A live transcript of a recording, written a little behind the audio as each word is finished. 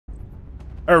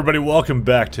Everybody, welcome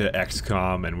back to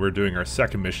XCOM, and we're doing our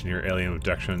second mission here, Alien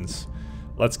Abductions.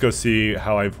 Let's go see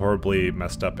how I've horribly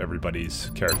messed up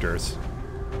everybody's characters.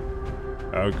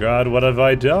 Oh god, what have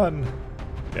I done?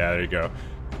 Yeah, there you go.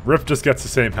 Rip just gets the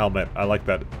same helmet. I like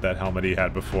that helmet he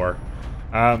had before.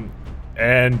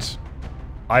 And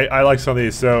I like some of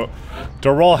these. So,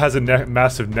 Doral has a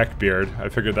massive neck beard. I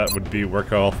figured that would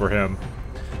work well for him.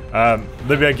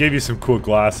 Libby, I gave you some cool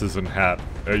glasses and hat.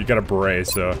 You got a beret,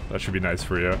 so that should be nice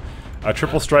for you.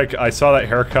 Triple Strike, I saw that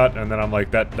haircut, and then I'm like,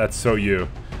 that's so you.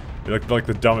 You look like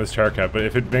the dumbest haircut, but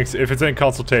if it's in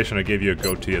consultation, I gave you a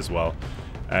goatee as well.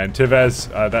 And Tivez,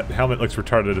 that helmet looks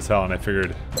retarded as hell, and I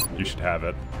figured you should have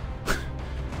it.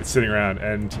 It's sitting around,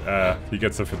 and he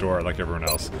gets a fedora like everyone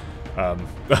else.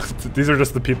 These are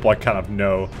just the people I kind of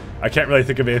know. I can't really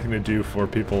think of anything to do for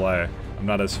people I'm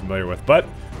not as familiar with. But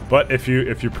if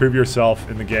you prove yourself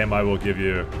in the game, I will give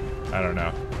you, I don't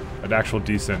know, an actual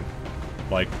decent,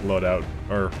 like, loadout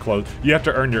or clothes. You have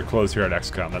to earn your clothes here at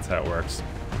XCOM. That's how it works.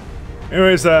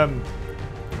 Anyways,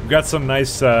 we've got some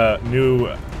nice new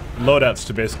loadouts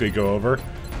to basically go over.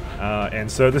 And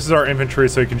so this is our inventory,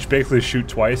 so he can basically shoot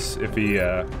twice if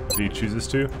he chooses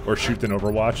to, or shoot in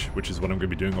Overwatch, which is what I'm going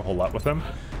to be doing a whole lot with him.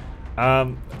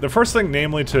 The first thing,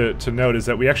 namely, to note is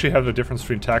that we actually have a difference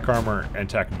between tack armor and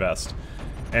tack vest.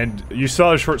 And you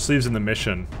saw the short sleeves in the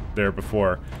mission there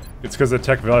before. It's because the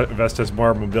tech vest has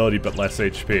more mobility but less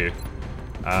HP.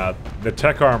 The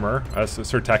tech armor,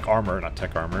 tack armor, not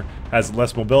tech armor, has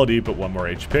less mobility but one more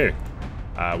HP,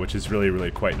 which is really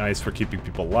quite nice for keeping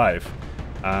people alive.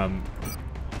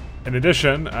 In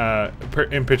addition,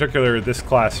 in particular, this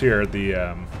class here,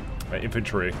 the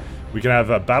infantry, we can have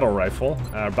a battle rifle.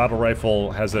 Battle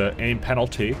rifle has an aim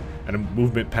penalty and a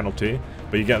movement penalty,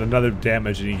 but you get another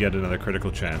damage and you get another critical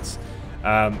chance.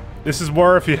 This is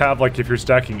more if you have, like, if you're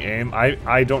stacking aim.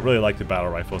 I don't really like the battle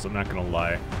rifles, I'm not gonna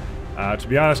lie. To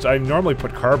be honest, I normally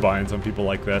put carbines on people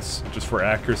like this, just for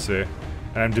accuracy.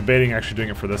 And I'm debating actually doing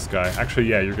it for this guy. Actually,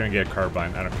 yeah, you're gonna get a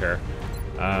carbine, I don't care.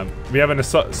 We have an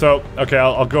assault, so, okay,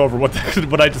 I'll go over what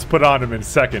I just put on him in a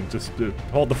second, just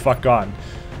hold the fuck on.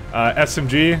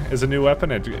 SMG is a new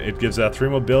weapon. It gives 3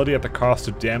 mobility at the cost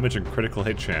of damage and critical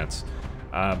hit chance.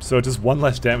 So it does 1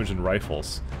 less damage than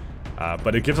rifles.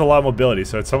 But it gives a lot of mobility,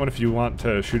 so it's someone, if you want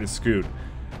to shoot and scoot,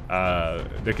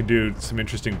 they can do some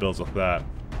interesting builds with that.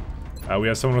 We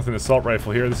have someone with an assault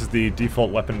rifle here. This is the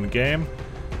default weapon in the game.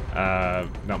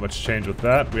 Not much change with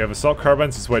that. We have assault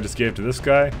carbines. This is what I just gave to this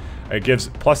guy. It gives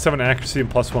 +7 accuracy and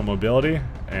 +1 mobility,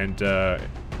 and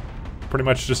pretty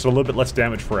much just a little bit less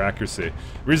damage for accuracy.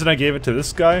 The reason I gave it to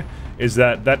this guy is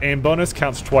that aim bonus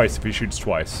counts twice if he shoots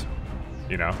twice.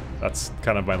 You know, that's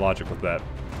kind of my logic with that.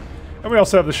 And we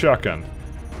also have the shotgun.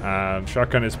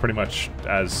 Shotgun is pretty much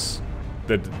the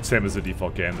same as the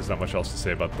default game. There's not much else to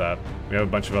say about that. We have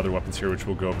a bunch of other weapons here, which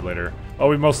we'll go over later. Oh,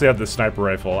 we mostly have the sniper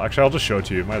rifle. Actually, I'll just show it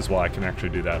to you. Might as well. I can actually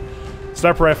do that.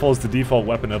 Sniper rifle is the default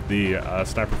weapon of the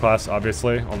sniper class,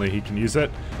 obviously. Only he can use it.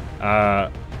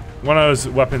 One of those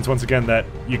weapons, once again, that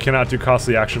you cannot do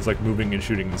costly actions like moving and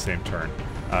shooting in the same turn.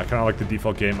 Kind of like the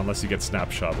default game, unless you get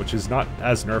snapshot, which is not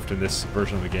as nerfed in this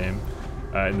version of the game.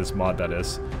 In this mod, that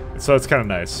is. So it's kind of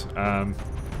nice.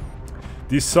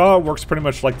 The saw works pretty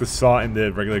much like the saw in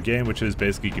the regular game, which is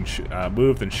basically you can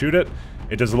move then shoot it.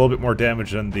 It does a little bit more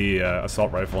damage than the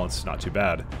assault rifle, and it's not too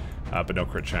bad, but no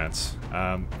crit chance.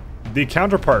 The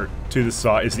counterpart to the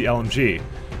saw is the LMG,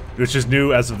 which is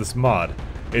new as of this mod.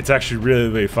 It's actually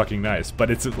really fucking nice, but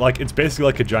it's basically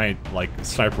like a giant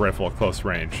sniper rifle at close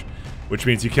range, which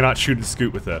means you cannot shoot and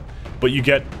scoot with it. But you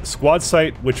get squad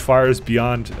sight, which fires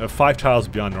beyond 5 tiles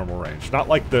beyond normal range. Not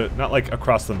like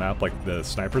across the map like the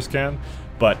snipers can,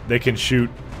 but they can shoot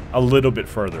a little bit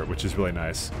further, which is really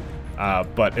nice.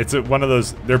 But it's one of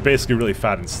those. They're basically really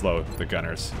fat and slow, the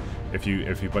gunners, if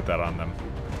you put that on them.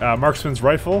 Marksman's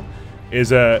rifle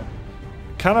is a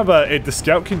kind of the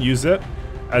scout can use it,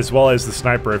 as well as the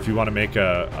sniper if you want to make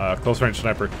a close range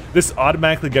sniper. This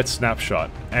automatically gets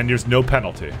snapshot, and there's no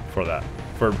penalty for that,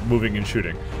 for moving and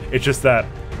shooting. It's just that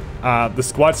the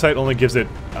squad sight only gives it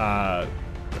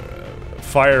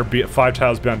fire 5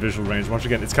 tiles beyond visual range. Once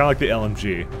again, it's kind of like the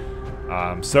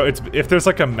LMG. So if there's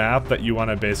like a map that you want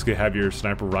to basically have your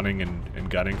sniper running and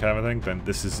gunning kind of a thing, then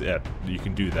this is it. You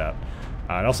can do that.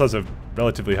 It also has a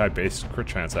relatively high base crit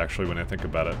chance, actually, when I think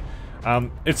about it.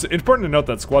 It's important to note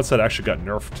that squad sight actually got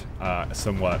nerfed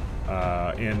somewhat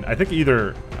in, I think,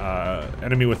 either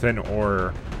Enemy Within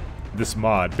or this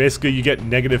mod. Basically, you get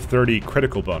 -30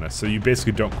 critical bonus, so you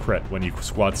basically don't crit when you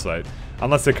squad sight,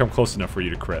 unless they come close enough for you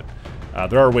to crit.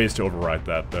 There are ways to override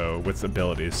that, though, with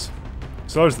abilities.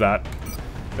 So there's that.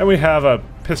 Then we have a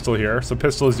pistol here. So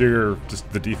pistol is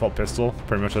just the default pistol,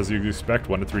 pretty much as you'd expect.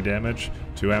 1 to 3 damage,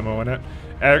 2 ammo in it.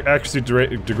 Actually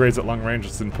degrades at long range.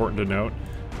 It's important to note.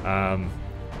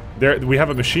 There we have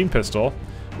a machine pistol,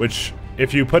 which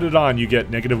if you put it on, you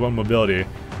get -1 mobility,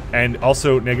 and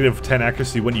also -10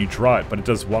 accuracy when you draw it. But it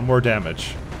does 1 more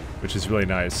damage, which is really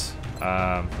nice.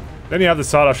 Then you have the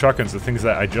sawed-off shotguns, the things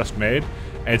that I just made,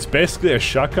 and it's basically a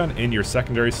shotgun in your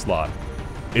secondary slot.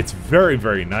 It's very,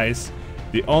 very nice.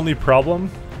 The only problem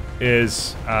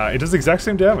is it does the exact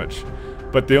same damage,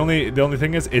 but the only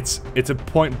thing is it's a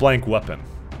point-blank weapon.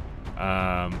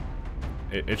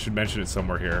 It should mention it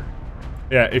somewhere here.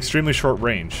 Yeah, extremely short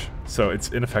range, so it's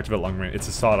ineffective at long range. It's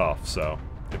a sawed-off, so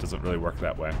it doesn't really work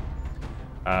that way.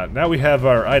 Now we have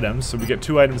our items, so we get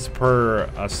 2 items per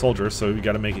soldier, so we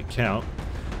got to make it count.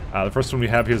 The first one we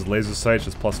have here is laser sight,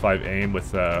 just +5 aim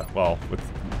with with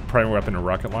primary weapon and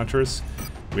rocket launchers.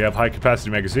 We have high capacity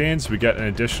magazines. We get an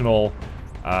additional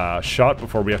shot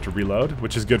before we have to reload,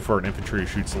 which is good for an infantry who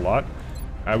shoots a lot.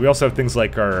 We also have things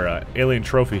like our alien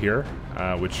trophy here,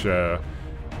 which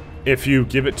if you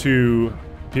give it to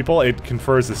people, it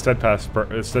confers the steadfast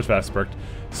perk.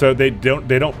 So they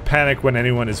don't panic when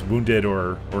anyone is wounded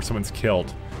or someone's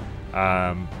killed.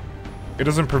 It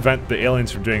doesn't prevent the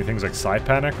aliens from doing things like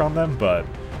psi-panic on them, but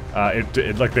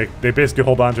they basically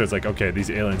hold on to it. It's like, okay, these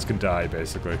aliens can die,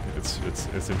 basically.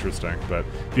 It's interesting, but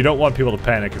if you don't want people to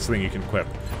panic, it's something you can equip.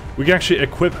 We can actually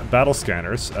equip battle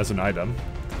scanners as an item.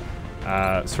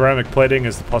 Ceramic plating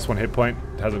is the +1 hit point.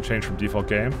 It hasn't changed from default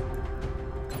game.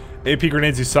 AP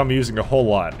grenades you saw me using a whole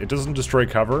lot. It doesn't destroy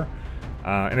cover,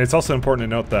 and it's also important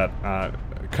to note that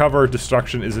cover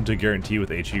destruction isn't a guarantee with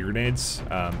HE grenades,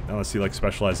 unless you like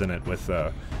specialize in it with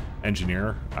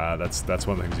engineer. That's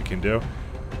one of the things you can do.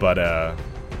 But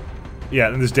yeah,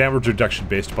 and there's damage reduction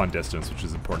based upon distance, which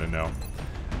is important to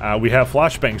know. We have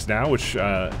flashbangs now, which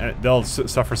they'll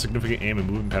suffer significant aim and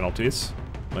movement penalties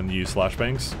when you use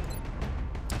flashbangs.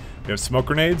 We have smoke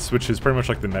grenades, which is pretty much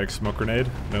like the medic smoke grenade.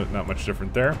 No, not much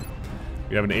different there.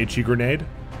 We have an HE grenade,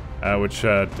 which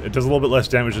it does a little bit less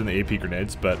damage than the AP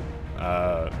grenades, but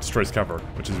destroys cover,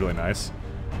 which is really nice.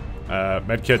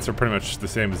 Medkits are pretty much the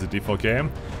same as the default game.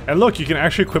 And look, you can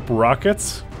actually equip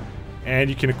rockets, and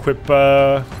you can equip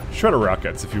shredder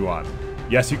rockets if you want.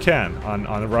 Yes, you can on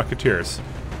the Rocketeers,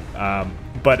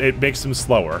 but it makes them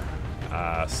slower.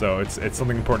 So it's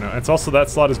something important. It's also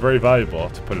that slot is very valuable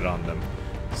to put it on them.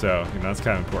 So that's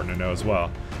kind of important to know as well.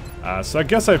 So I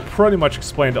guess I've pretty much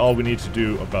explained all we need to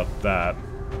do about that.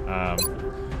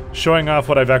 Showing off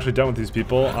what I've actually done with these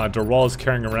people. Dorwal is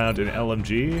carrying around an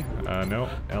LMG. No,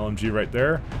 LMG right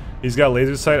there. He's got a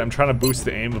laser sight. I'm trying to boost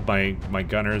the aim of my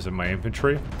gunners and my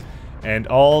infantry. And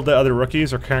all the other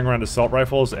rookies are carrying around assault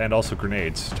rifles and also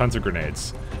grenades. Tons of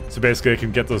grenades. So basically I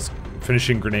can get those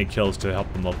finishing grenade kills to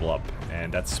help them level up.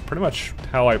 And that's pretty much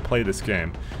how I play this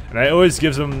game. And I always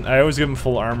give them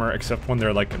full armor, except when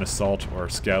they're like an assault or a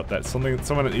scout. That's someone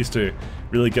that needs to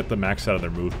really get the max out of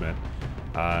their movement.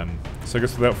 So I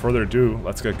guess without further ado,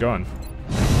 let's get going.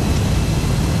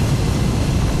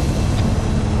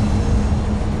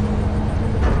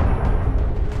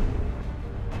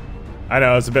 I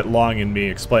know, it's a bit long in me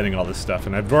explaining all this stuff,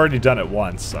 and I've already done it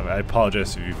once. I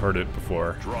apologize if you've heard it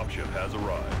before. Dropship has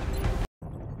arrived.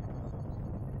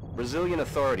 Brazilian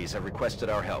authorities have requested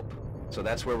our help, so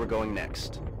that's where we're going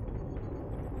next.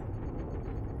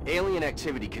 Alien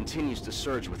activity continues to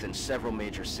surge within several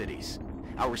major cities.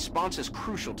 Our response is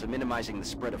crucial to minimizing the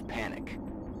spread of panic.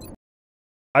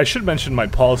 I should mention my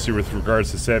policy with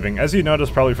regards to saving. As you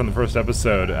noticed probably from the first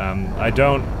episode, I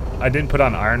didn't put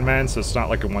on Iron Man, so it's not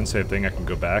like a one save thing I can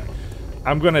go back.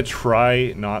 I'm gonna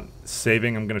try not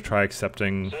saving, I'm gonna try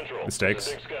accepting Central, mistakes.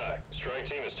 Big Sky. Strike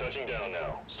team is touching down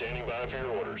now. Standing by for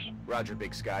your orders. Roger,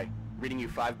 Big Sky. Reading you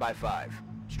 5x5.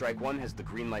 Strike 1 has the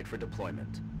green light for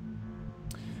deployment.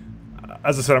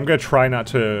 As I said, I'm gonna try not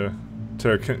to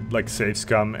like save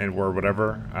scum and or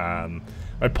whatever.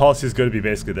 My policy is going to be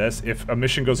basically this: if a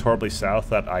mission goes horribly south,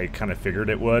 that I kind of figured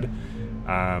it would,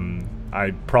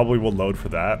 I probably will load for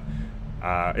that.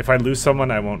 If I lose someone,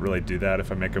 I won't really do that.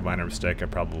 If I make a minor mistake, I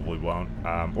probably won't.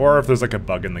 Or if there's like a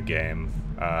bug in the game.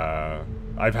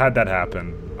 I've had that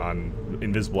happen on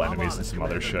invisible enemies and some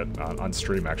other shit on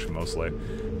stream, actually, mostly.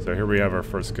 So here we have our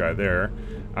first guy there.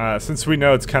 Since we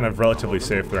know it's kind of relatively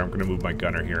safe there, I'm going to move my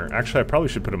gunner here. Actually, I probably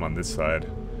should put him on this side,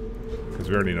 because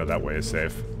we already know that way is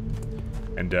safe.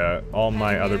 And all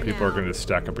my other people are going to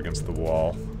stack up against the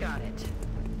wall. Got it.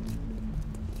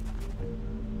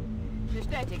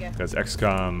 Because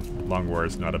XCOM Long War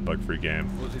is not a bug-free game.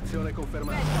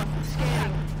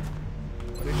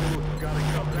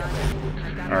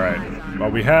 Alright, well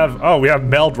we have, oh, we have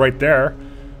Meld right there.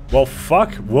 Well,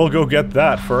 fuck. We'll go get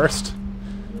that first.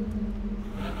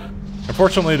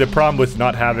 Unfortunately, the problem with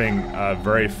not having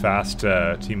very fast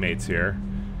teammates here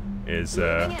is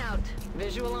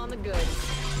Visual on the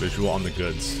goods. visual on the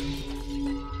goods.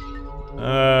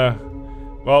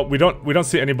 Well, we don't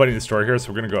see anybody in the store here,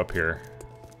 so we're gonna go up here.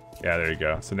 Yeah, there you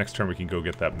go. So next turn we can go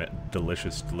get that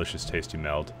delicious, tasty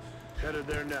meld. Headed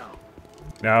there now.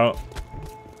 Now,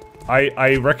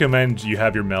 I recommend you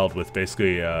have your meld with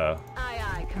basically Aye,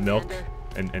 aye, milk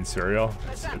Commander. and cereal.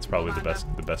 It's probably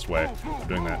the best way of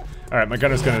doing that. All right, my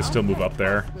gunner's gonna still move up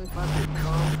there.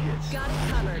 Got it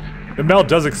covered. The meld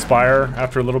does expire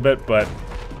after a little bit,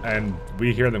 and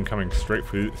we hear them coming straight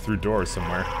through doors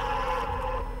somewhere.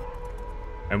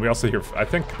 And we also hear, I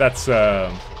think that's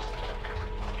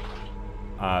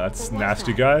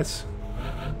nasty guys.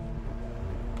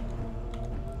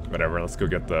 Whatever, let's go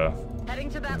get the Heading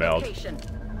to that meld. location.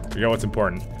 We got what's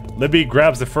important. Libby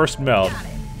grabs the first meld.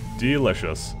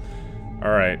 Delicious.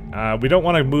 Alright, we don't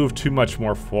want to move too much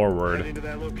more forward. Heading to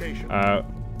that location.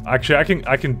 Actually,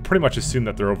 I can pretty much assume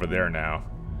that they're over there now.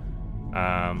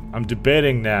 I'm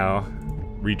debating now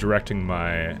redirecting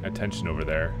my attention over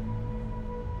there.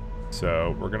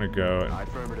 So we're gonna go and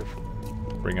Affirmative.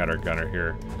 bring out our gunner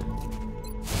here.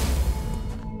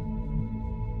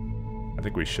 I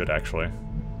think we should actually,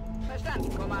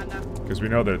 Verstanden, Commander. because we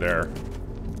know they're there.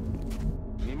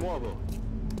 Mi muovo.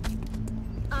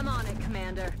 I'm on it,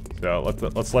 Commander. So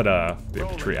let's let the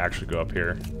infantry actually go up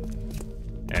here,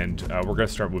 and we're gonna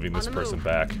start moving this On the person move.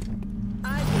 back.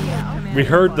 Commander. We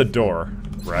heard the door,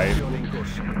 right? Fusioning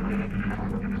course.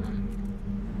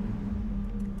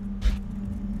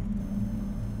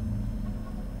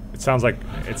 It sounds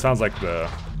like the,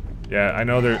 yeah. I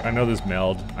know there's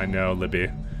meld. I know, Libby.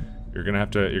 You're gonna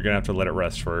have to let it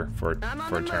rest for a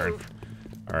turn.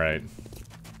 All right.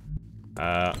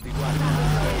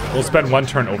 We'll spend one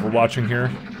turn overwatching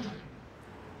here.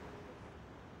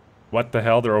 What the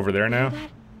hell? They're over there now?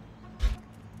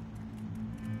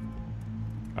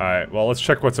 Alright, well, let's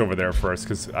check what's over there first,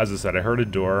 because, as I said, I heard a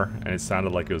door, and it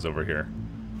sounded like it was over here.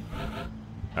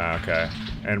 Okay.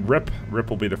 And Rip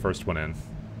will be the first one in.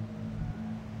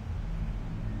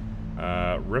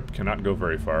 Rip cannot go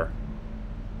very far.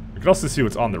 We can also see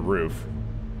what's on the roof.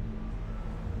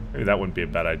 Maybe that wouldn't be a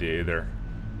bad idea either.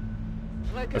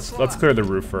 Let's clear the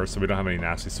roof first, so we don't have any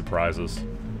nasty surprises.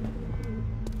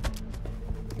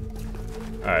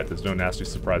 Alright, there's no nasty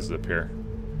surprises up here.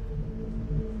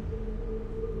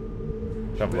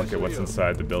 Have a look at what's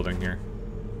inside the building here.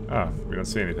 Oh, we don't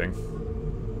see anything.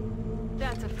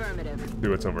 That's affirmative. See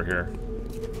what's over here.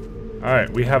 Alright,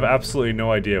 we have absolutely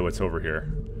no idea what's over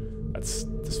here. That's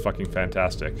fucking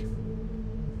fantastic.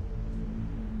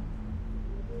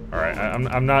 Alright,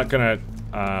 I'm not gonna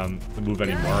move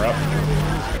any more up.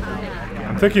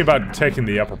 I'm thinking about taking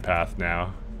the upper path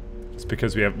now. Just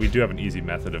because we do have an easy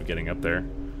method of getting up there.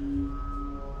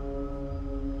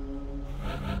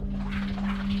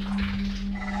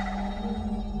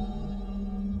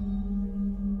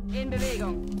 In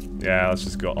Bewegung. Yeah, let's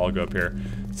just all go up here.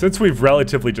 Since we've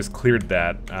relatively just cleared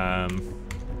that,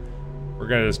 we're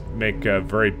gonna just make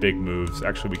very big moves.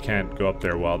 Actually, we can't go up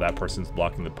there while that person's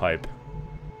blocking the pipe.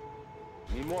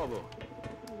 Mi muovo.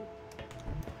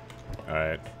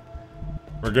 Alright.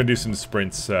 We're gonna do some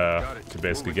sprints to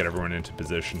basically get everyone into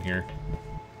position here.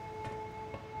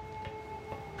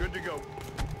 Good to go.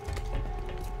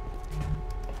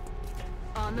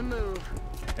 On the move.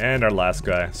 And our last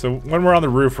guy. So when we're on the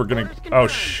roof, we're gonna... Orders Oh,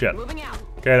 confirmed. shit. Moving out.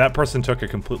 Okay, that person took a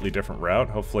completely different route.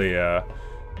 Hopefully,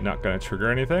 not gonna trigger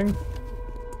anything.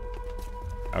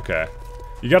 Okay.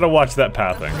 You gotta watch that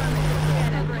pathing.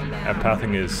 That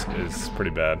pathing is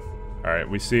pretty bad. Alright,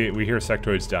 we hear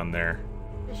sectoids down there.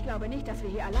 Ich glaube nicht, dass wir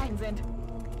hier allein sind.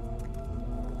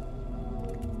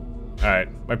 Alright,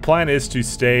 my plan is to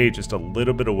stay just a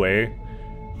little bit away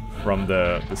from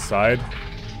the side.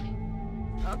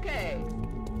 Okay.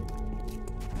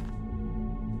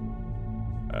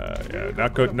 Yeah,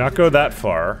 not go that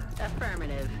far.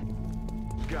 Affirmative.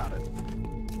 Got it.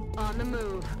 On the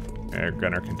move. And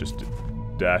gunner can just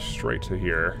dash straight to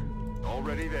here.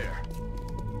 Already there.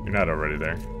 You're not already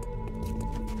there.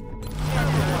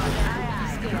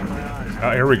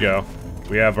 Oh, here we go.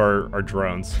 We have our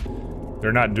drones.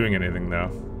 They're not doing anything though.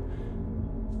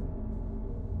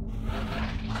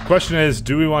 Question is,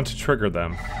 do we want to trigger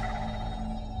them?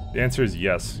 The answer is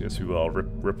yes. Yes, we will.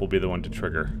 Rip will be the one to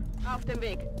trigger. Auf dem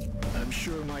Weg. I'm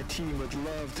sure my team would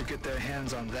love to get their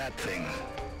hands on that thing.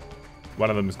 One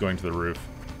of them is going to the roof.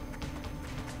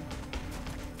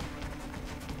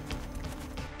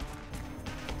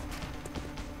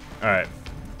 Alright.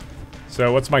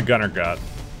 So what's my gunner got?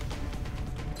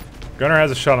 Gunner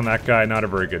has a shot on that guy. Not a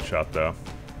very good shot, though.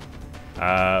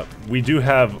 We do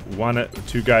have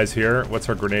two guys here. What's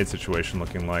our grenade situation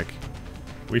looking like?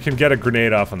 We can get a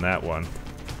grenade off on that one.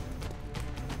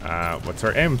 What's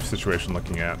our aim situation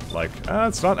looking at? Like,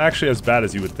 it's not actually as bad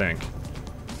as you would think.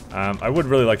 I would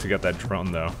really like to get that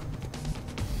drone, though.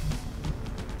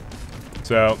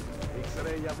 So...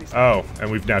 Oh, and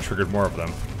we've now triggered more of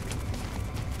them.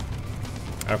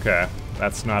 Okay,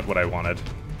 that's not what I wanted.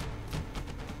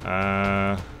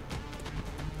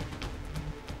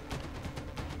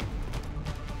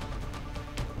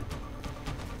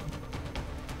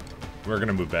 We're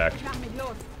gonna move back.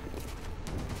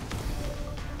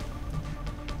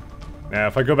 Now,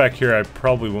 if I go back here, I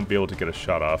probably won't be able to get a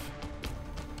shot off.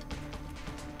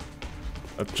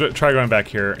 Let's try going back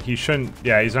here. He shouldn't...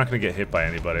 Yeah, he's not gonna get hit by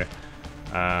anybody.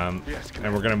 And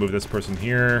we're gonna move this person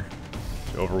here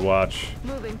to Overwatch.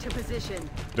 Moving to position.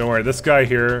 Don't worry, this guy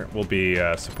here will be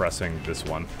suppressing this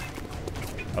one.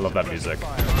 I love that music.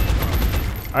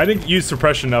 I didn't use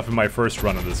suppression enough in my first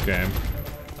run of this game.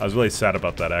 I was really sad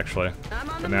about that, actually.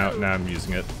 But now I'm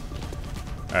using it.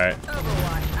 Alright.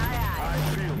 Overwatch, aye,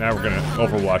 aye. Now we're gonna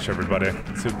Overwatch everybody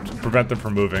to prevent them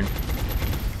from moving.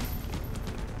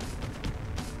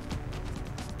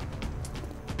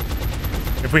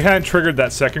 If we hadn't triggered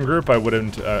that second group, I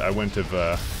wouldn't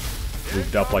have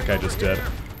moved up like I just did.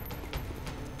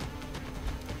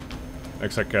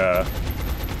 Looks like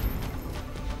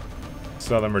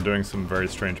some of them are doing some very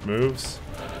strange moves.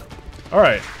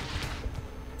 Alright.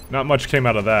 Not much came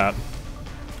out of that.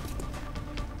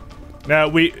 Now,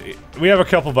 we have a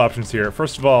couple of options here.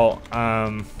 First of all,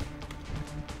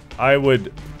 I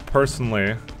would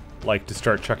personally like to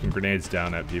start chucking grenades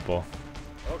down at people.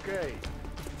 Okay.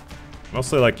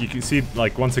 Mostly, like, you can see,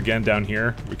 like, once again down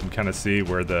here, we can kind of see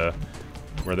where they're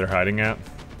hiding at.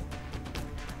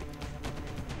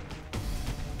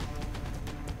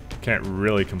 Can't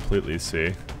really completely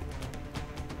see.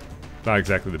 Not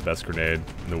exactly the best grenade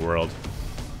in the world,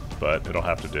 but it'll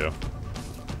have to do.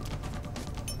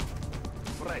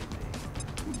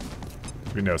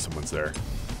 We know someone's there.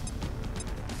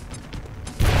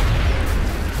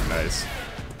 Nice.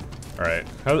 Alright,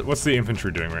 what's the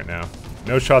infantry doing right now?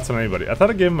 No shots on anybody. I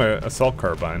thought I gave him an assault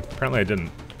carbine. Apparently I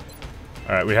didn't.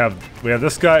 Alright, we have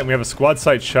this guy, and we have a squad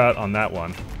sight shot on that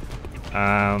one.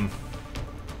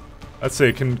 Let's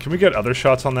see, can we get other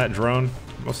shots on that drone?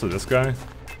 Mostly this guy.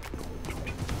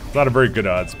 Not a very good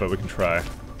odds, but we can try.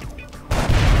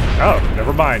 Oh,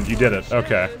 never mind, you did it.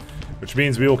 Okay. Which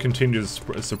means we will continue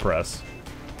to suppress.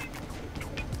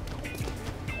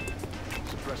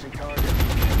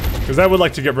 Because I would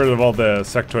like to get rid of all the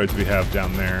sectoids we have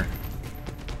down there.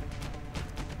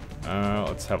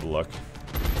 Let's have a look.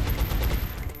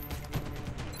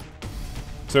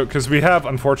 So, because we have,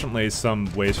 unfortunately,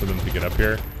 some ways for them to get up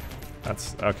here.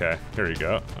 That's... okay, there you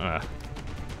go.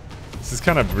 This is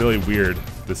kind of really weird,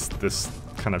 this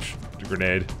kind of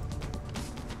grenade.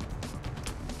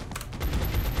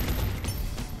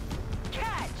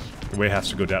 The way it has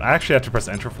to go down. I actually have to press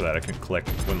enter for that. I can click.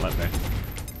 It wouldn't let me.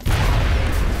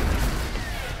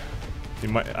 He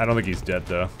might... I don't think he's dead,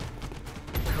 though.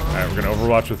 Alright, we're gonna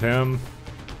Overwatch with him.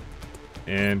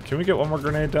 And can we get one more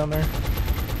grenade down there?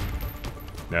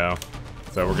 No.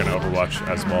 So we're gonna Overwatch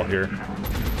as well here.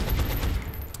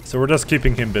 So we're just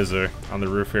keeping him busy on the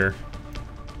roof here.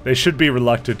 They should be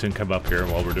reluctant to come up here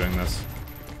while we're doing this.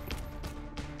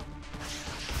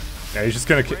 Yeah,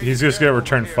 he's just gonna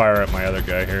return fire at my other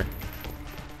guy here.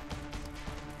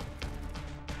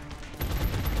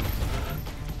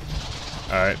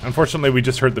 Alright, unfortunately we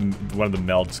just heard one of the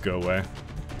melds go away.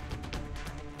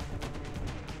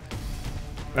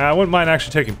 Now, I wouldn't mind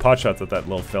actually taking pot shots at that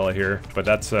little fella here, but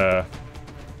that's a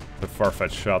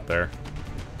far-fetched shot there.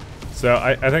 So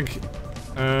I think,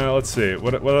 let's see,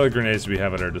 what other grenades do we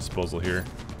have at our disposal here?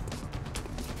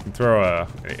 We can throw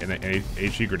an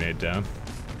HE grenade down.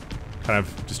 Kind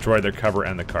of destroy their cover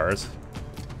and the cars.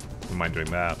 Wouldn't mind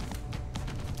doing that.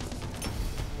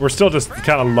 We're still just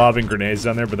kind of lobbing grenades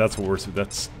down there, but that's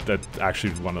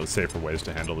actually one of the safer ways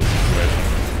to handle this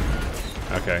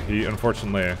situation. Okay, he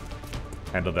unfortunately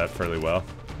handled that fairly well.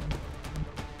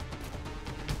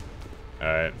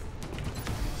 Alright.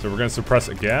 So we're gonna suppress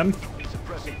again.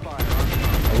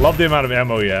 I love the amount of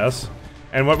ammo he has.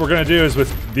 And what we're gonna do is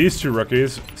with these two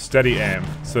rookies, steady aim.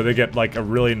 So they get like a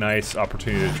really nice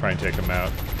opportunity to try and take them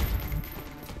out.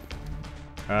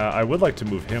 I would like to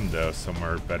move him though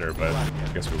somewhere better, but I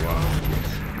guess we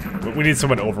won't. But we need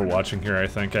someone overwatching here, I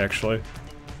think, actually.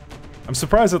 I'm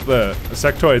surprised that the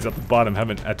sectoids at the bottom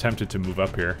haven't attempted to move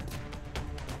up here.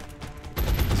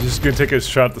 Is he just gonna take a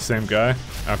shot at the same guy?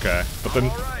 Okay, but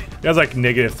then He has like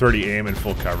negative 30 aim and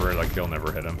full cover, like he'll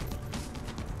never hit him.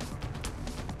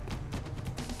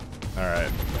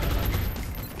 Alright.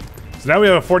 So now we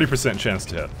have a 40% chance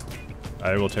to hit.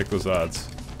 I will take those odds.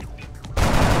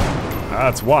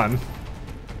 That's one.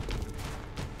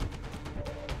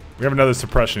 We have another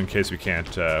suppression in case we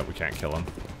can't kill him.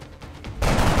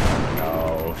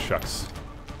 Oh, shucks.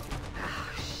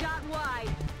 Shot wide.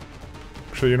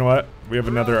 Actually, you know what? We have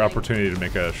another opportunity to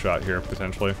make a shot here,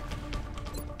 potentially.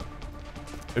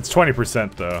 It's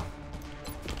 20% though.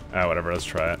 Ah, whatever, let's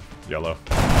try it. Yellow.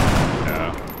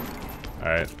 No.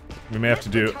 Alright. We may have to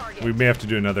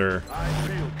do another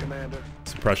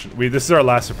suppression. This is our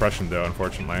last suppression though,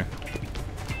 unfortunately.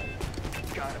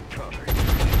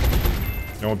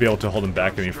 I won't be able to hold him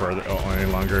back any further,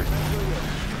 any longer.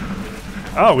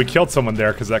 Oh, we killed someone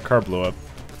there because that car blew up.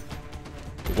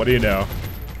 But what do you know?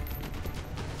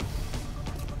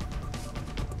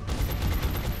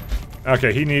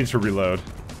 Okay, he needs to reload.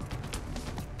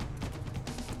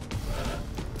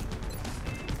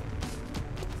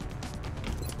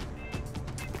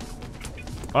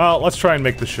 Well, let's try and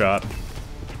make the shot.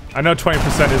 I know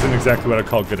 20% isn't exactly what I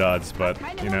call good odds, but,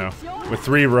 you know, with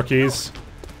 3 rookies,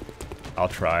 I'll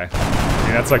try. I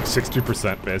mean, that's like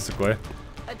 60% basically.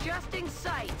 Adjusting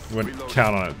sights. Wouldn't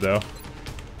count on it though.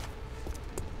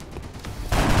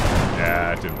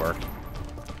 Yeah, it didn't work.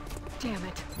 Damn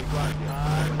it.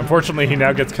 Unfortunately, he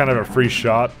now gets kind of a free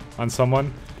shot on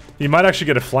someone. He might actually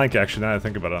get a flank action now that I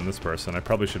think about it on this person. I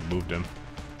probably should have moved him.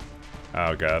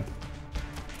 Oh god.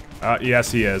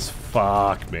 Yes he is.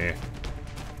 Fuck me.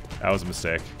 That was a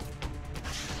mistake.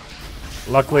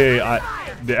 Luckily,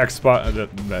 the Xbox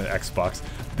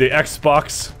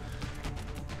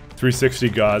 360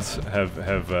 gods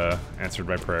have answered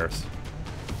my prayers.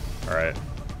 All right.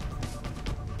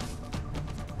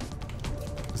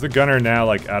 Is the gunner now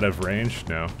like out of range?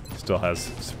 No, still has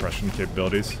suppression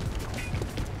capabilities.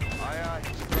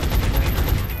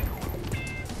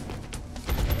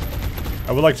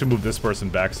 I would like to move this person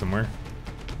back somewhere.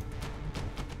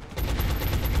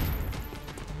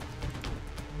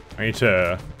 I need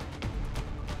to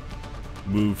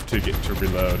move to get to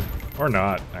reload. Or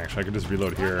not, actually, I could just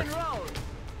reload here.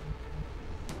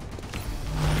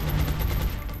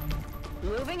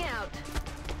 Moving out.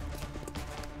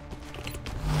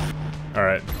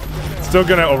 Alright. Still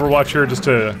gonna overwatch here just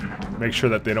to make sure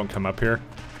that they don't come up here.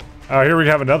 Oh, here we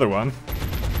have another one.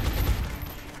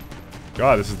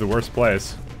 God, this is the worst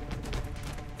place.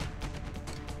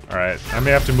 Alright, I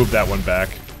may have to move that one back.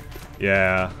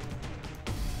 Yeah.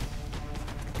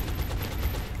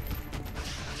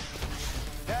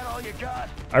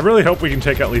 I really hope we can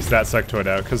take at least that sectoid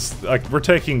out, because like we're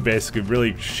taking basically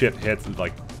really shit hits,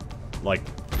 like we're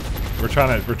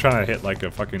trying to hit like a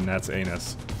fucking gnat's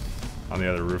anus on the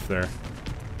other roof there.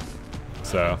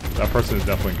 So that person is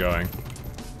definitely going.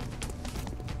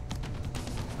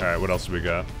 All right, what else do we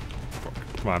got?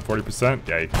 Come on, 40%?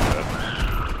 Yeah, you can do it.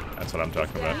 That's what I'm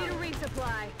talking about.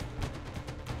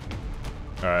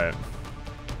 All right.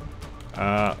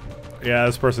 Yeah,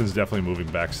 this person's definitely moving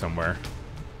back somewhere.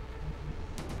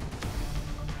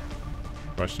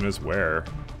 Question is where?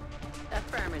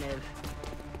 Affirmative.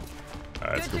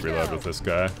 Alright, let's go reload with this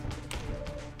guy.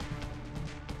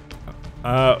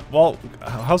 Well,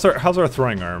 how's our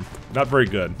throwing arm? Not very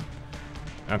good.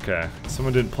 Okay,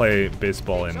 someone didn't play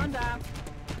baseball in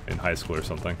high school or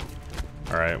something.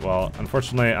 Alright, well,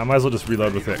 unfortunately, I might as well just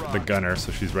reload with the gunner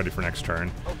so she's ready for next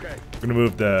turn. I'm gonna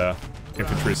move the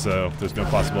infantry so there's no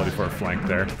possibility for a flank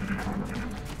there.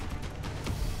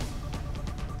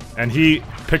 And he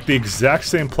picked the exact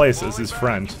same place as his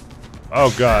friend.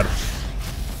 Oh god.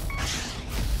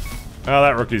 Oh,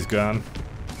 that rookie's gone.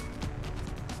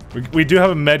 We do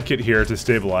have a med kit here to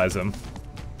stabilize him.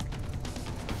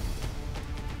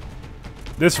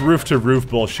 This roof-to-roof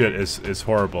bullshit is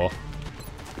horrible.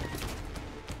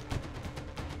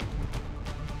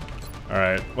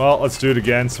 Alright, well, let's do it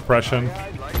again. Suppression.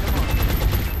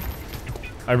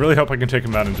 I really hope I can take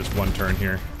him out in just one turn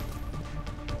here.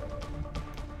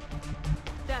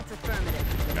 That's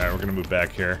affirmative. Alright, we're gonna move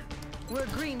back here. We're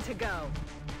green to go.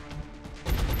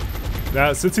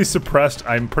 Now, since he's suppressed,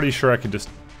 I'm pretty sure I can just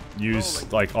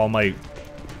use, like, all my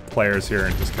players here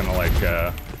and just kind of, like,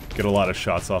 get a lot of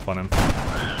shots off on him.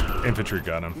 Infantry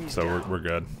gun him, so we're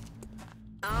good.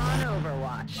 On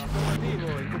Overwatch.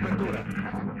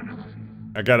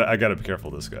 I gotta be careful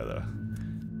of this guy, though.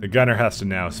 The gunner has to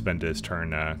now spend his turn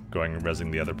going and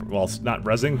rezzing the other... Well, not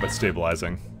rezzing, but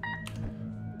stabilizing.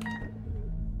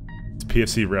 It's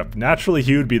PFC rep. Naturally,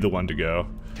 he would be the one to go.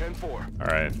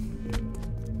 Alright.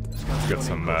 Let's get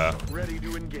some... Ready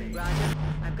to engage. Roger.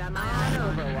 I've got my eye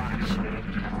on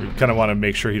Overwatch. We kind of want to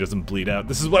make sure he doesn't bleed out.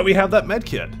 This is why we have that med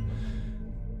kit.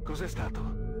 Cos'è stato?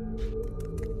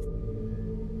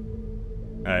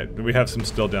 Alright, we have some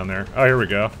still down there. Oh, here we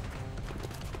go.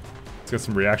 Let's get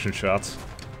some reaction shots.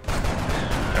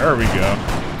 There we go.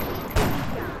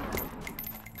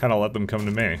 Kind of let them come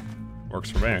to me. Works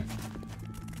for me.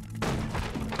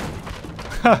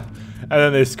 And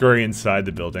then they scurry inside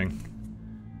the building.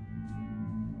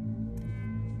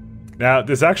 Now,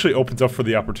 this actually opens up for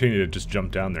the opportunity to just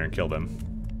jump down there and kill them.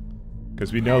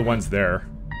 Because we know one's there.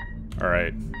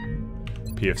 Alright.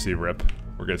 PFC rip.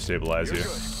 We're gonna stabilize you.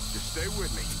 Just stay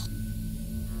with me.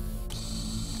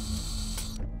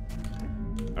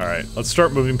 Alright, let's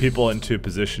start moving people into a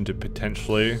position to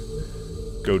potentially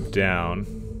go down.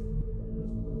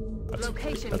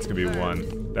 That's gonna be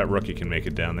one. That rookie can make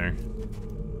it down there.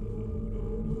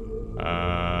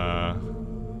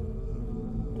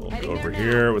 We'll go over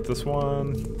here with this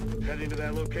one. Heading to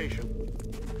that location.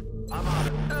 I'm on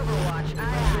it. Overwatch,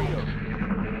 aye.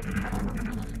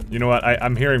 You know what?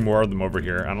 I'm hearing more of them over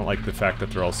here. I don't like the fact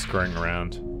that they're all scurrying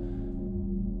around.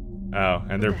 Oh,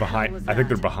 and they're behind. I think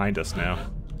they're behind us now.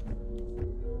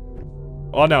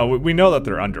 Oh no, we know that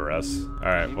they're under us.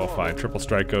 Alright, well fine. Triple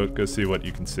strike, go see what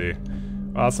you can see.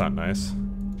 Oh, that's not nice.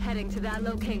 Heading to that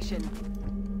location.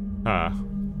 Huh.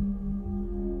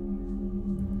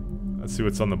 Let's see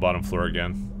what's on the bottom floor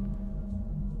again.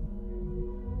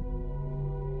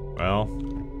 Well,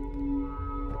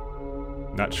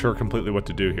 not sure completely what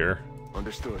to do here.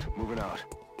 Understood. Moving out.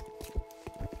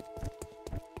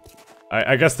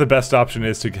 I guess the best option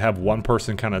is to have one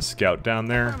person kind of scout down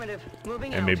there Affirmative.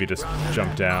 Moving and out. maybe just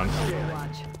jump down.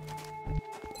 Overwatch.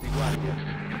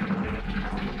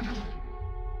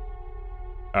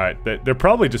 Alright, they're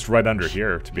probably just right under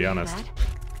here, to be honest.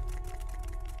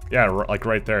 Yeah, like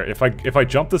right there. If I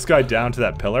jump this guy down to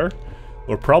that pillar,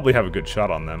 we'll probably have a good shot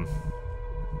on them.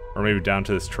 Or maybe down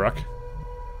to this truck.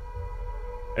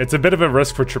 It's a bit of a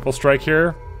risk for triple strike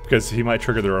here, because he might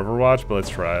trigger their Overwatch, but let's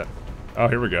try it. Oh,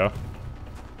 here we go.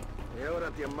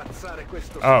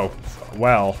 Oh,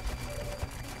 well.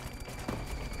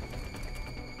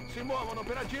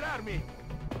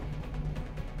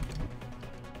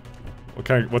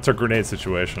 What's our grenade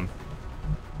situation?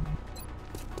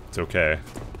 It's okay.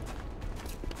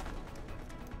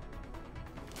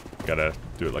 Gotta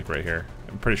do it like right here.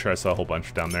 I'm pretty sure I saw a whole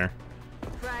bunch down there.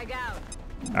 Frag out.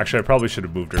 Actually, I probably should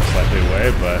have moved her slightly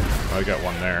away, but I got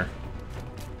one there.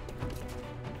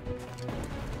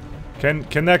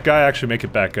 Can that guy actually make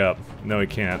it back up? No, he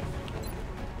can't.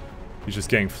 He's just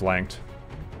getting flanked.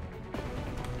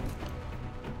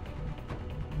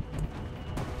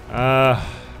 I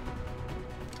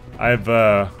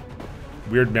have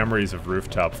weird memories of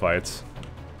rooftop fights.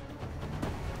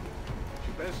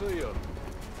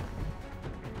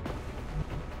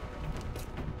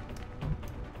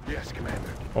 Yes, Commander.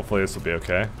 Hopefully this will be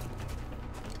okay.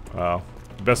 Wow.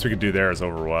 The best we could do there is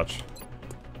Overwatch.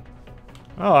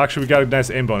 Oh, actually we got a nice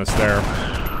aim bonus there.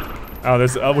 Oh,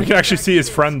 there's we can actually see his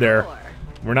friend there.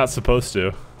 We're not supposed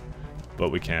to,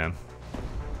 but we can.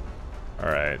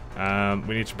 Alright,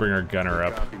 we need to bring our gunner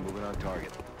up. Copy, moving on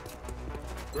target.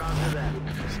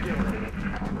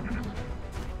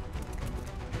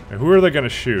 And who are they gonna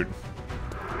shoot?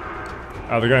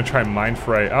 Oh, they're gonna try mind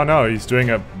fray. Oh no, he's doing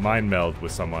a mind meld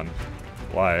with someone.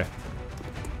 Why?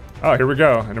 Oh, here we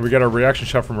go. And then we get our reaction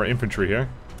shot from our infantry here.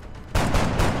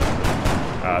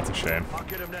 Ah, that's a shame. I'll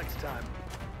get him next time.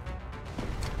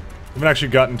 I haven't actually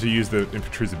gotten to use the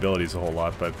infantry's abilities a whole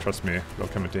lot, but trust me, they'll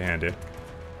come into handy.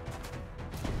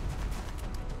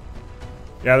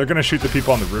 Yeah, they're gonna shoot the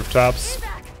people on the rooftops,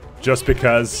 just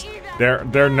because they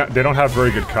don't have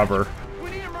very good cover.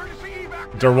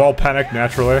 They're well panicked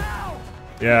naturally.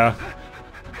 Yeah.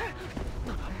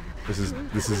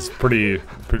 This is pretty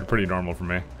normal for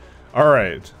me. All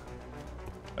right.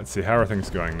 Let's see, how are things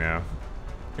going now?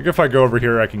 I think if I go over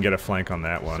here, I can get a flank on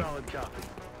that one. Solid copy.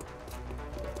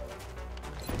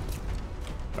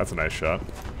 That's a nice shot.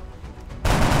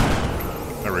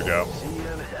 There we go.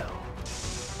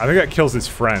 I think that kills his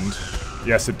friend.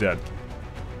 Yes, it did.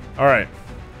 Alright.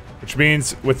 Which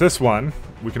means, with this one,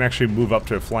 we can actually move up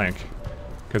to a flank.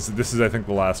 Because this is, I think,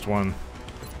 the last one.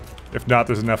 If not,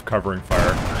 there's enough covering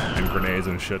fire and grenades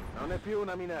and shit.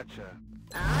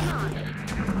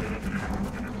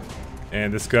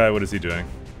 And this guy, what is he doing?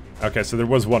 Okay, so there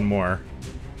was one more.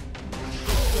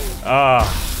 Ah.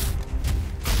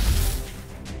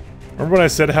 Remember when I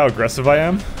said how aggressive I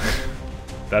am?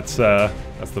 That's the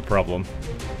problem.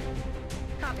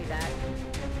 Copy that.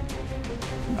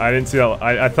 I didn't see that.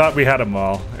 I thought we had them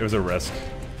all. It was a risk.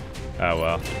 Oh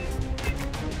well.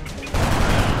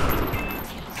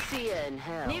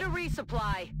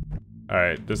 supply. All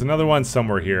right, there's another one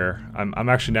somewhere here. I'm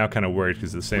actually now kind of worried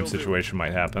because the same situation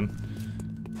might happen.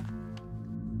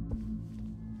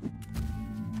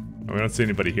 We don't see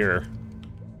anybody here.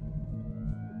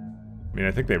 I mean,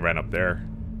 I think they ran up there.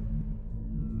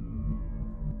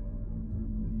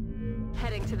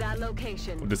 Heading to that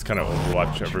location. We'll just kind of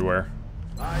overwatch everywhere.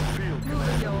 I feel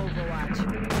Moving to Overwatch.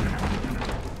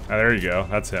 Ah, there you go.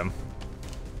 That's him.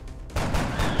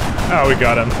 Oh, we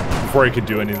got him before he could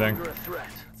do anything. under a threat.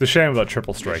 It's a shame about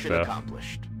triple strike, Mission though.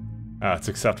 accomplished. It's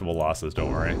acceptable losses,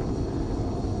 don't worry.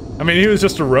 I mean, he was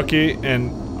just a rookie,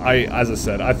 and as I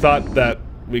said, I thought that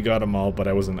we got him all, but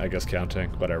I wasn't, I guess,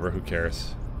 counting. Whatever, who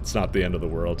cares? It's not the end of the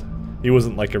world. He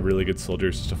wasn't like a really good soldier,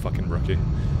 he's just a fucking rookie.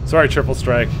 Sorry, triple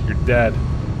strike, you're dead.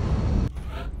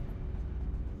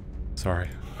 Sorry.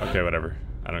 Okay, whatever.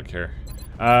 I don't care.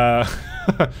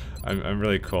 I'm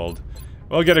really cold.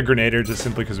 We'll get a grenader just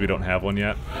simply because we don't have one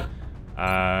yet.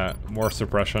 More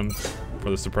suppression for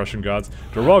the suppression gods.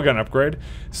 The raw gun upgrade.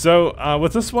 So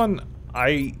with this one,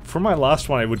 for my last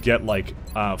one I would get like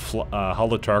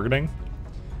holo targeting,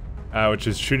 which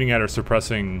is shooting at or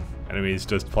suppressing enemies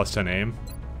does +10 aim.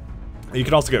 You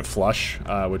can also get flush,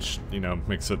 which you know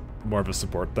makes it more of a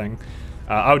support thing.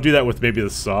 I would do that with maybe the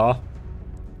saw.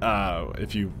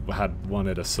 If you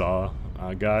wanted a saw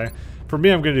guy. For me,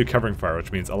 I'm going to do covering fire,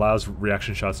 which means allows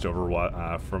reaction shots to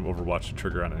from Overwatch to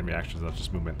trigger on enemy actions, not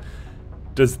just movement.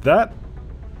 Does that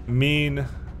mean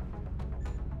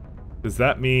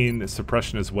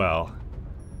suppression as well?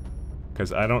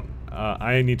 Because I don't.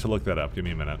 I need to look that up. Give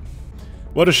me a minute.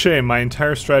 What a shame! My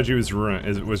entire strategy was ruined.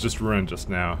 It was just ruined just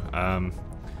now.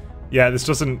 Yeah, this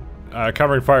doesn't.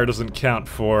 Covering fire doesn't count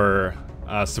for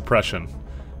suppression.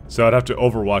 So I'd have to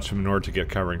overwatch him in order to get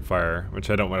covering fire, which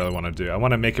I don't really want to do. I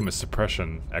want to make him a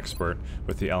suppression expert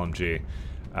with the LMG.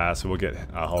 So we'll get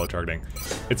holo targeting.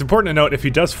 It's important to note if he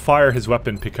does fire his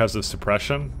weapon because of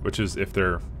suppression, which is if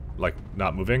they're like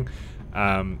not moving,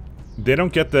 they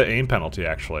don't get the aim penalty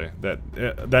actually. That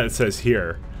it says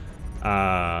here.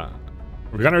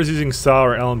 Gunners using saw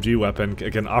or LMG weapon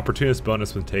get an opportunist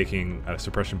bonus when taking a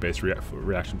suppression-based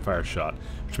reaction fire shot,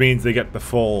 which means they get the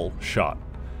full shot.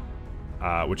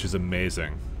 Which is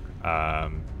amazing.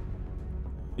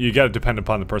 You gotta depend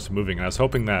upon the person moving, and I was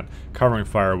hoping that covering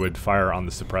fire would fire on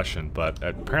the suppression, but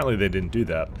apparently they didn't do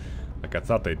that, like I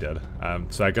thought they did.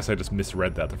 So I guess I just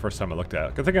misread that the first time I looked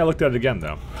at it. I think I looked at it again,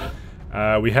 though.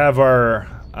 We have our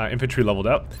infantry leveled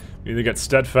up. We either get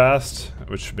steadfast,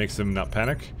 which makes them not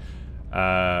panic,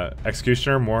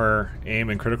 executioner, more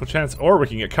aim and critical chance, or we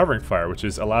can get covering fire, which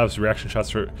is allows reaction shots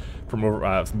from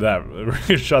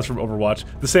Overwatch.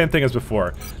 The same thing as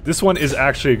before. This one is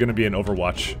actually going to be an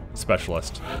Overwatch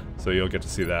specialist, so you'll get to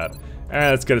see that.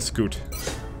 And let's get a scoot.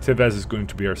 Tevez is going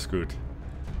to be our scoot,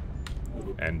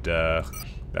 and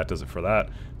that does it for that.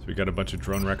 So we got a bunch of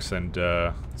drone wrecks and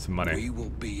some money. We will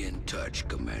be in touch,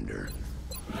 Commander.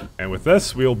 And with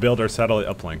this, we will build our satellite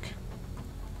uplink.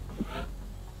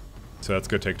 So that's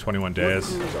going to take 21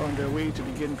 days. Workers are on their way to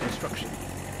begin construction.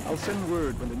 I'll send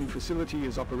word when the new facility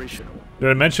is operational.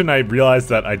 Did I mention I realized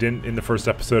that I didn't, in the first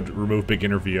episode, remove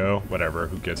beginner VO? Whatever,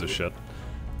 who gives a shit?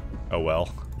 Oh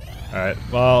well. Alright,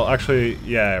 well, actually,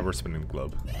 yeah, we're spinning the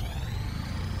globe.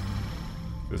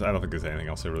 I don't think there's anything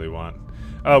else I really want.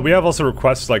 We have also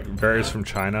requests, like, various from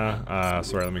China.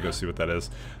 Sorry, let me go see what that is.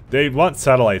 They want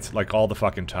satellites, like, all the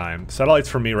fucking time. Satellites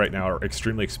for me right now are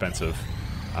extremely expensive.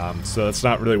 So it's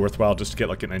not really worthwhile just to get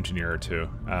like an engineer or two.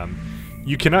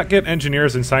 You cannot get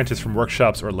engineers and scientists from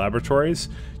workshops or laboratories.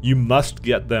 You must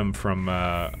get them from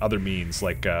other means,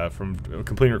 like from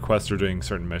completing requests or doing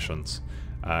certain missions.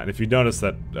 And if you notice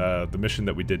that the mission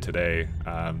that we did today,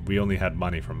 we only had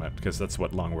money from it because that's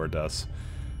what Longwar does.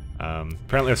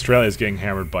 Apparently Australia is getting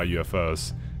hammered by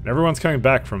UFOs. And everyone's coming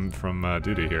back from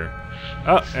duty here.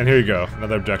 Oh, and here you go,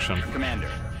 another objection.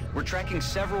 Commander, we're tracking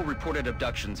several reported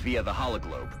abductions via the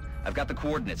hologlobe. I've got the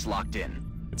coordinates locked in.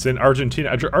 It's in Argentina.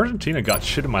 Argentina got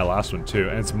shit in my last one too,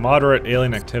 and it's moderate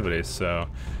alien activity, so...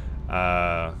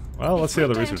 well, let's see how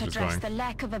the research is going. If we don't address the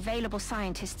lack of available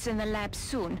scientists in the lab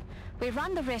soon, we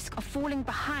run the risk of falling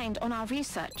behind on our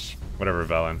research. Whatever,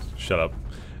 Valen. Shut up.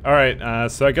 Alright,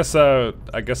 so I guess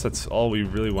that's all we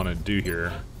really want to do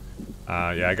here.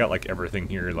 Yeah, I got like everything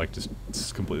here, like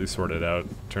just completely sorted out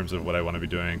in terms of what I want to be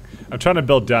doing. I'm trying to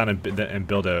build down and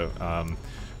build a,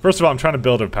 first of all, I'm trying to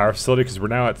build a power facility because we're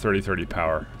now at 3030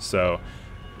 power. So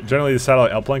generally the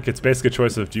satellite uplink, it's basically a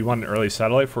choice of do you want an early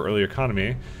satellite for early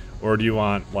economy, or do you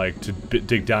want like to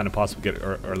dig down and possibly get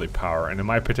early power. And in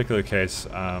my particular case,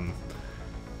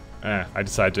 I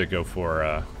decided to go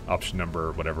for option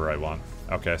number whatever I want.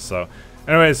 Okay, so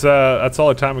anyways, that's all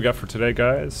the time we got for today,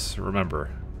 guys. Remember,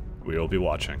 we will be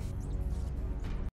watching.